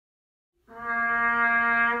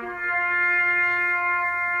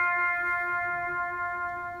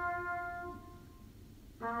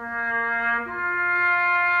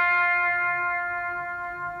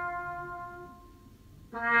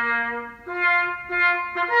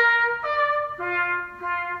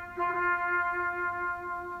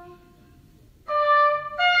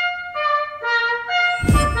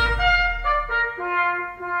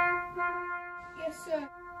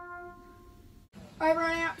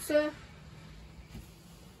sir.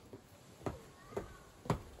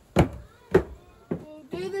 We'll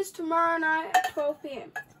do this tomorrow night at 12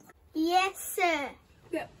 p.m. Yes, sir.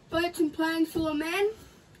 Get boats and planes full of men.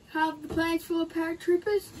 Have the planes full of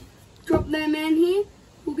paratroopers. Drop their men here.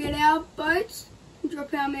 We'll get our boats and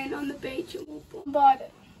drop our men on the beach and we'll bombard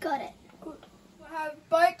it. Got it. Good. We'll have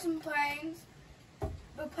boats and planes.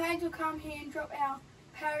 The planes will come here and drop our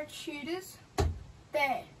parachuters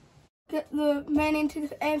there. Get the men into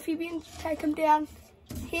the amphibians, take them down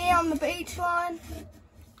here on the beach line.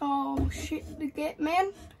 Oh shit, the get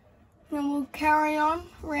men. Then we'll carry on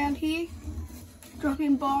around here,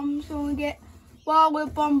 dropping bombs. While we're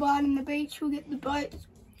bombarding the beach, we'll get the boats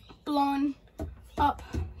blown up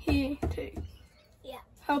here too. Yeah.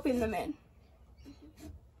 Helping the men.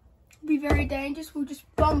 It'll be very dangerous. We'll just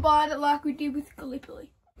bombard it like we did with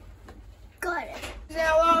Gallipoli. Got it. This is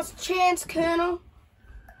our last chance, Colonel,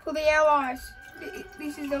 for the Allies.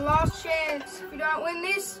 This is the last chance. If we don't win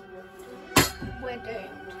this, we're doomed.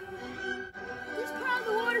 This part of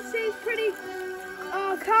the water seems pretty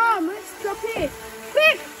calm. Let's drop here.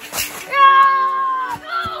 Quick! Ah!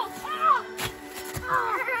 Oh! Oh!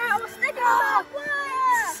 Oh! We're sticking up!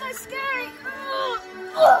 This is so scary! Oh!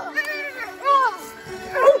 Oh! Oh!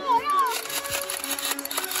 Oh!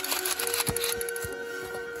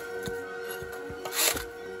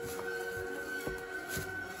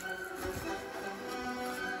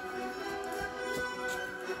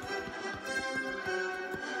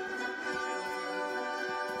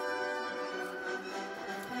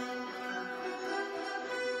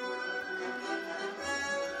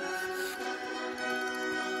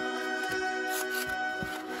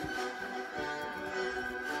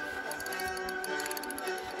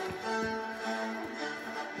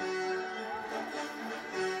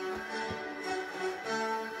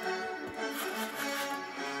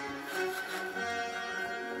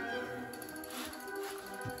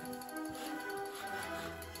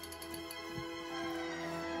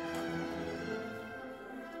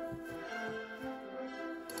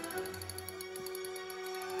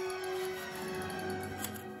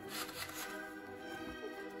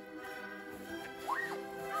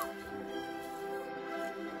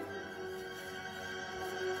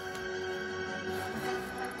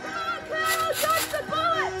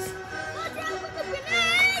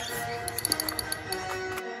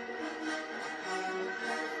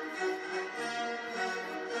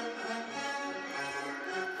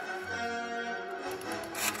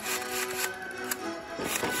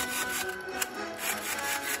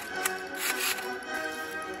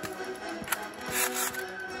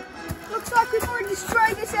 Looks like we've already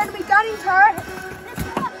destroyed this enemy gunning turret.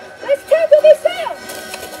 Let's tackle this out!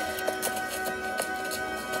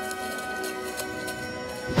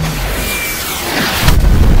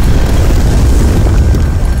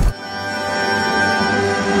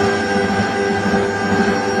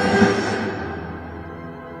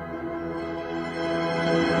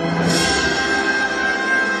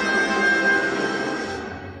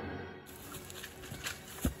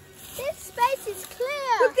 This space is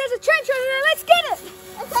clear. Look, there's a trench over there. Let's get it!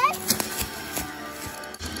 Okay.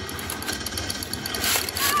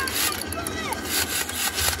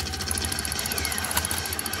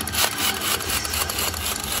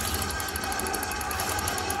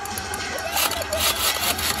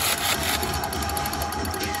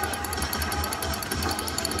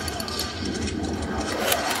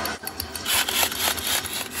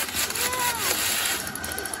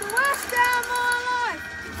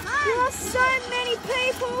 There are so many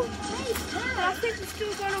people, but I think we're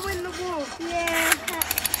still going to win the war. Yeah.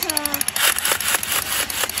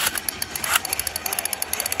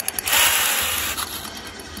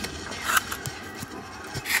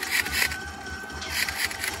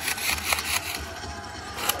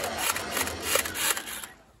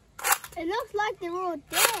 It looks like they're all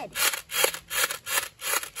dead.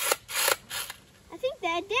 I think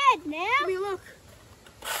they're dead now. Let me look.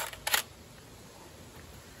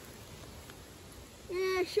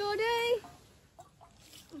 Yeah, sure do.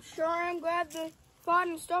 I'm sure I'm glad the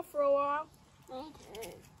fighting stopped for a while. Me too.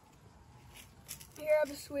 Here, have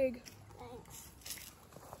a swig. Thanks.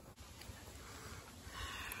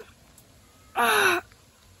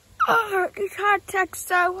 This heart attack's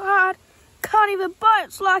so hard. Can't even bite.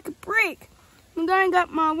 It's like a brick. I'm going to get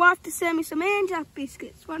my wife to send me some Anzac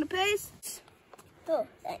biscuits. Want a piece? Oh,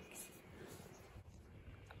 thanks.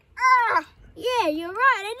 Ah! Yeah, you're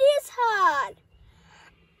right. It is hard.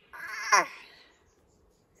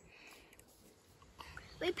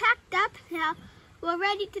 We packed up now. We're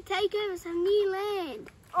ready to take over some new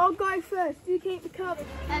land. I'll go first. You keep me covered.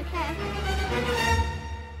 Okay.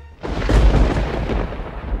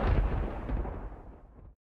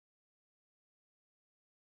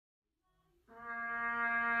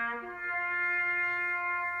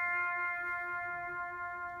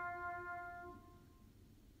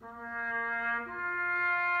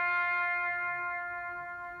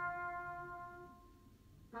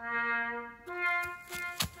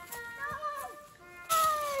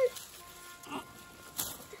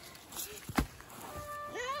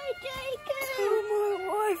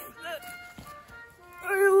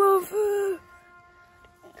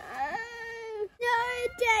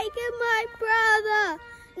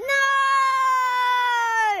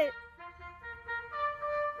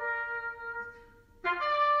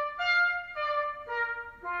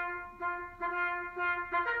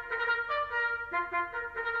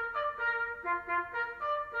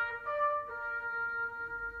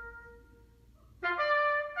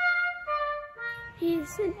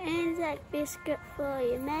 Here's an Anzac biscuit for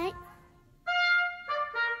you, mate.